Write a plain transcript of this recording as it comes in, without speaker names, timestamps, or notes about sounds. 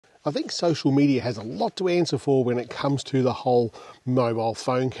I think social media has a lot to answer for when it comes to the whole mobile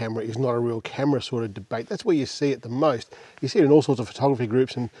phone camera is not a real camera sort of debate. That's where you see it the most. You see it in all sorts of photography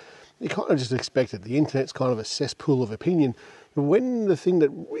groups, and you kind of just expect it. The internet's kind of a cesspool of opinion. But when the thing that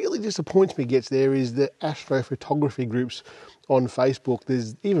really disappoints me gets there is the astrophotography groups on Facebook.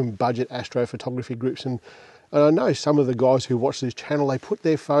 There's even budget astrophotography groups, and I know some of the guys who watch this channel, they put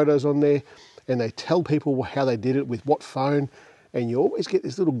their photos on there and they tell people how they did it with what phone, and you always get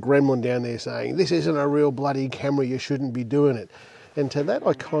this little gremlin down there saying, this isn't a real bloody camera, you shouldn't be doing it. And to that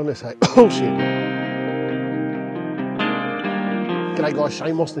I kind of say, bullshit. G'day guys,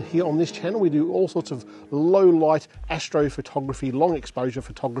 Shane Mostyn here. On this channel we do all sorts of low light astrophotography, long exposure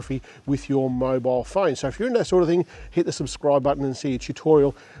photography with your mobile phone. So if you're in that sort of thing, hit the subscribe button and see a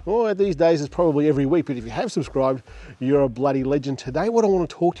tutorial. Well, these days it's probably every week, but if you have subscribed, you're a bloody legend. Today what I want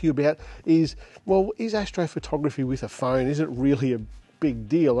to talk to you about is, well, is astrophotography with a phone, is it really a big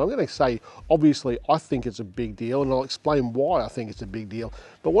deal? I'm going to say, obviously, I think it's a big deal, and I'll explain why I think it's a big deal.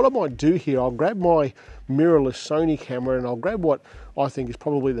 But what I might do here, I'll grab my mirrorless Sony camera and I'll grab what I think is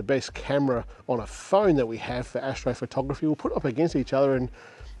probably the best camera on a phone that we have for astrophotography. We'll put it up against each other and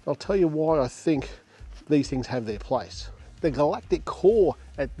I'll tell you why I think these things have their place. The galactic core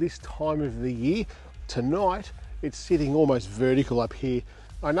at this time of the year, tonight, it's sitting almost vertical up here.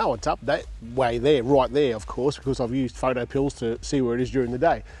 I know it's up that way there, right there, of course, because I've used photo pills to see where it is during the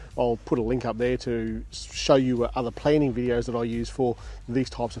day. I'll put a link up there to show you other planning videos that I use for these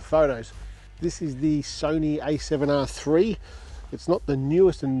types of photos. This is the Sony A7R III. It's not the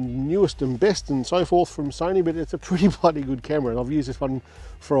newest and best and so forth from Sony, but it's a pretty bloody good camera, and I've used this one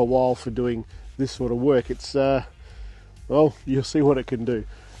for a while for doing this sort of work. It's, well, you'll see what it can do.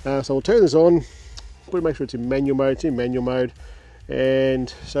 So we'll turn this on, make sure it's in manual mode. It's in manual mode.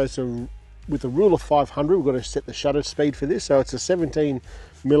 And so with a rule of 500, we've got to set the shutter speed for this. So it's a 17mm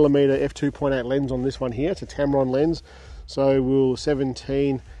f2.8 lens on this one here. It's a Tamron lens. So we'll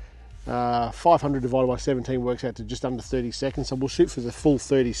 500 divided by 17 works out to just under 30 seconds. So we'll shoot for the full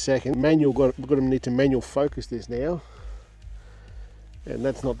 30 seconds. We're going to need to manual focus this now. And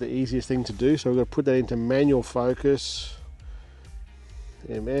that's not the easiest thing to do. So we're going to put that into manual focus.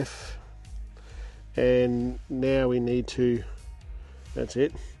 MF. And now we need to... That's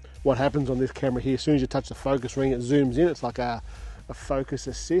it. What happens on this camera here, as soon as you touch the focus ring, it zooms in. It's like a focus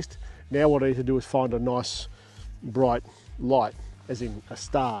assist. Now what I need to do is find a nice bright light, as in a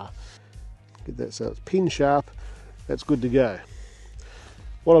star. Get that so it's pin sharp. That's good to go.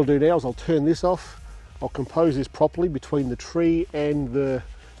 What I'll do now is I'll turn this off. I'll compose this properly between the tree and the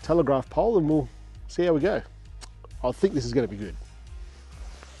telegraph pole, and we'll see how we go. I think this is going to be good.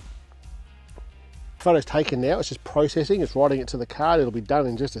 Photo's taken now, it's just processing, it's writing it to the card. It'll be done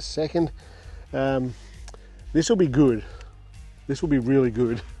in just a second. This will be good. This will be really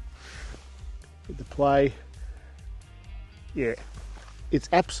good. Hit the play. Yeah, it's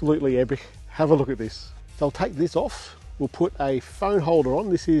absolutely epic. Have a look at this. So I'll take this off. We'll put a phone holder on.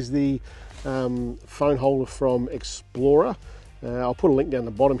 This is the phone holder from Explorer. I'll put a link down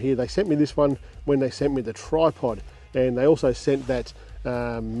the bottom here. They sent me this one when they sent me the tripod, and they also sent that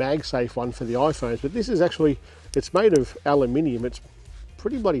MagSafe one for the iPhones, but this is actually, it's made of aluminium. It's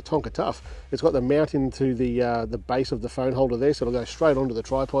pretty bloody tonka tough. It's got the mount into the base of the phone holder there, so it'll go straight onto the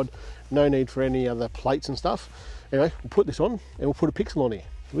tripod. No need for any other plates and stuff. Anyway, we'll put this on and we'll put a pixel on here.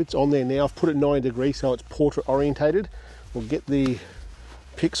 It's on there now. I've put it 90 degrees so it's portrait orientated. We'll get the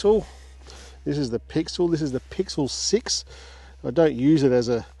pixel. This is the pixel. This is the Pixel 6. I don't use it as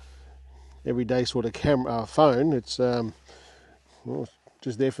a everyday sort of camera phone. It's well,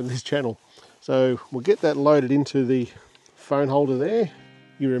 just there for this channel. So we'll get that loaded into the phone holder there.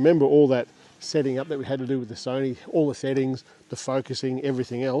 You remember all that setting up that we had to do with the Sony, all the settings, the focusing,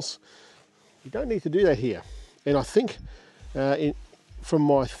 everything else. You don't need to do that here. And I think, from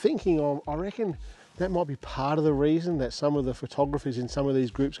my thinking, I reckon that might be part of the reason that some of the photographers in some of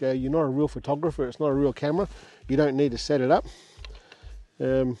these groups go, you're not a real photographer, it's not a real camera, you don't need to set it up.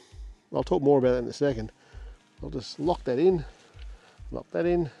 I'll talk more about that in a second. I'll just lock that in. Lock that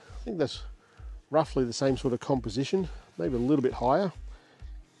in. I think that's roughly the same sort of composition, maybe a little bit higher.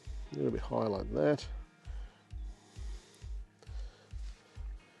 A little bit higher like that.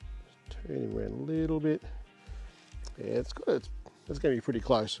 Just turn him around a little bit. Yeah, it's going to be pretty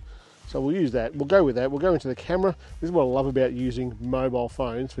close. So we'll use that. We'll go with that. We'll go into the camera. This is what I love about using mobile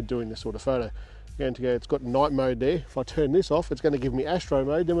phones for doing this sort of photo. Going to go, it's got night mode there. If I turn this off, it's going to give me astro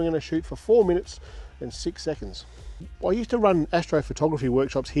mode. Then we're going to shoot for 4 minutes and 6 seconds. I used to run astrophotography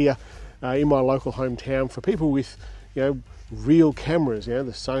workshops here in my local hometown for people with, real cameras, the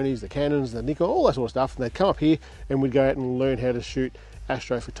Sonys, the Canons, the Nikon, all that sort of stuff. And they'd come up here and we'd go out and learn how to shoot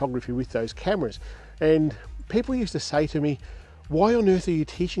astrophotography with those cameras. And people used to say to me, why on earth are you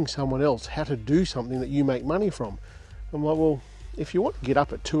teaching someone else how to do something that you make money from? I'm like, well, if you want to get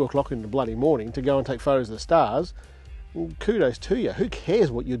up at 2 o'clock in the bloody morning to go and take photos of the stars, well, kudos to you. Who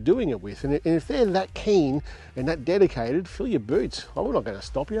cares what you're doing it with? And if they're that keen and that dedicated, fill your boots. I'm not going to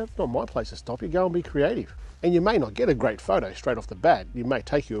stop you. It's not my place to stop you. Go and be creative. And you may not get a great photo straight off the bat. It may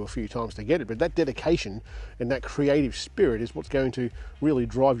take you a few times to get it, but that dedication and that creative spirit is what's going to really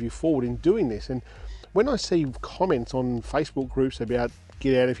drive you forward in doing this. And when I see comments on Facebook groups about,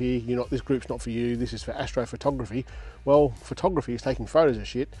 get out of here, this group's not for you, this is for astrophotography. Well, photography is taking photos of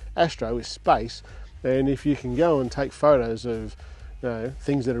shit. Astro is space. And if you can go and take photos of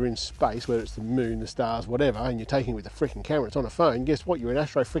things that are in space, whether it's the moon, the stars, whatever, and you're taking it with a freaking camera, it's on a phone, guess what? You're an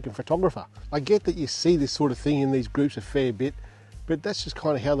astro freaking photographer. I get that you see this sort of thing in these groups a fair bit, but that's just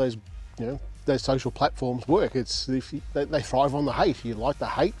kind of how those social platforms work. They thrive on the hate. You like the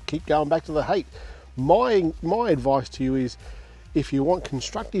hate, keep going back to the hate. My advice to you is, if you want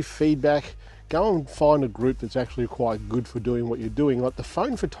constructive feedback, go and find a group that's actually quite good for doing what you're doing. Like the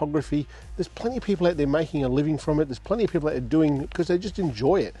phone photography, there's plenty of people out there making a living from it. There's plenty of people out there doing it because they just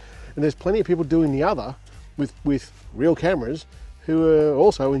enjoy it. And there's plenty of people doing the other with real cameras who are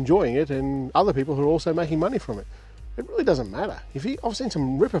also enjoying it, and other people who are also making money from it. It really doesn't matter. I've seen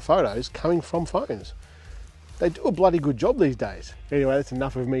some ripper photos coming from phones. They do a bloody good job these days. Anyway, that's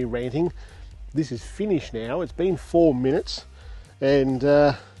enough of me ranting. This is finished now. It's been 4 minutes, and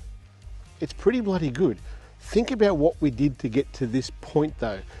it's pretty bloody good. Think about what we did to get to this point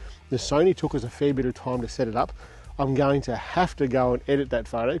though. The Sony took us a fair bit of time to set it up. I'm going to have to go and edit that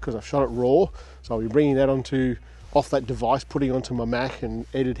photo because I've shot it raw. So I'll be bringing that off that device, putting onto my Mac and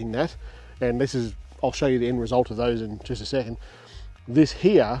editing that. And I'll show you the end result of those in just a second. This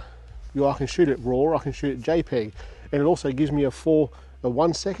here, I can shoot it raw, I can shoot it JPEG. And it also gives me a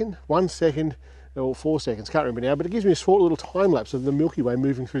 1 second, or 4 seconds, can't remember now, but it gives me a short little time lapse of the Milky Way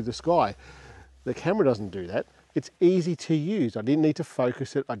moving through the sky. The camera doesn't do that. It's easy to use. I didn't need to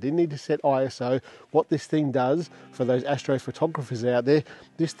focus it. I didn't need to set ISO. What this thing does for those astrophotographers out there,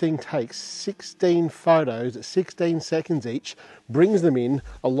 this thing takes 16 photos at 16 seconds each, brings them in,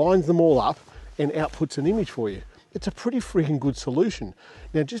 aligns them all up, and outputs an image for you. It's a pretty freaking good solution.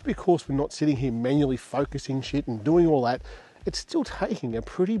 Now, just because we're not sitting here manually focusing shit and doing all that, it's still taking a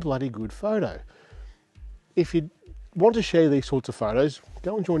pretty bloody good photo. If you want to share these sorts of photos,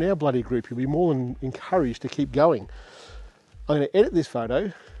 go and join our bloody group. You'll be more than encouraged to keep going. I'm going to edit this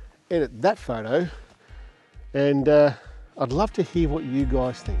photo, edit that photo, and I'd love to hear what you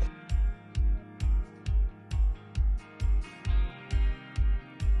guys think.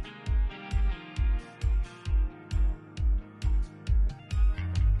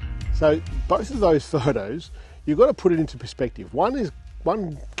 So both of those photos, you've got to put it into perspective.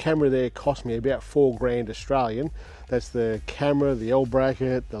 One camera there cost me about 4 grand Australian. That's the camera, the L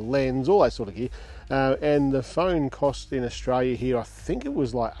bracket, the lens, all that sort of gear. And the phone cost in Australia here, I think it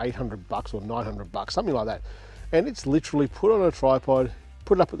was like $800 or $900, something like that. And it's literally put on a tripod,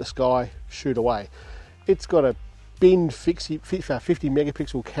 put it up at the sky, shoot away. It's got a binned 50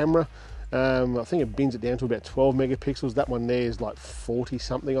 megapixel camera. I think it bins it down to about 12 megapixels. That one there is like 40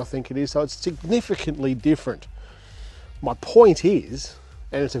 something, I think it is. So it's significantly different. My point is,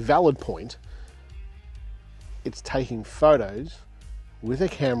 and it's a valid point, it's taking photos with a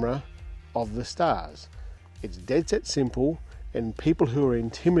camera of the stars. It's dead set simple, and people who are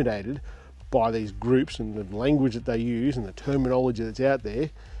intimidated by these groups and the language that they use and the terminology that's out there,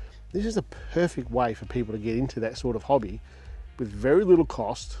 this is a perfect way for people to get into that sort of hobby with very little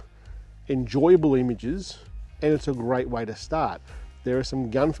cost, enjoyable images, and it's a great way to start. There are some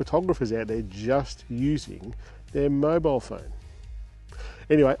gun photographers out there just using their mobile phone.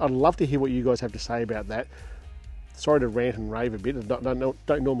 Anyway, I'd love to hear what you guys have to say about that. Sorry to rant and rave a bit. I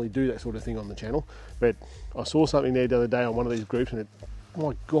don't normally do that sort of thing on the channel, but I saw something there the other day on one of these groups, and oh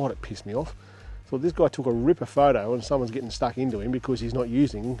my God, it pissed me off. So this guy took a ripper photo and someone's getting stuck into him because he's not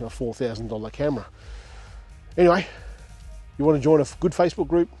using a $4,000 camera. Anyway, you want to join a good Facebook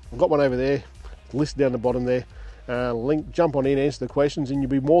group? I've got one over there, listed down the bottom there. Link, jump on in, answer the questions, and you'll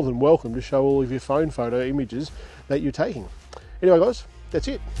be more than welcome to show all of your phone photo images that you're taking. Anyway guys, that's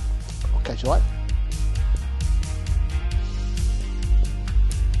it. I'll catch you later.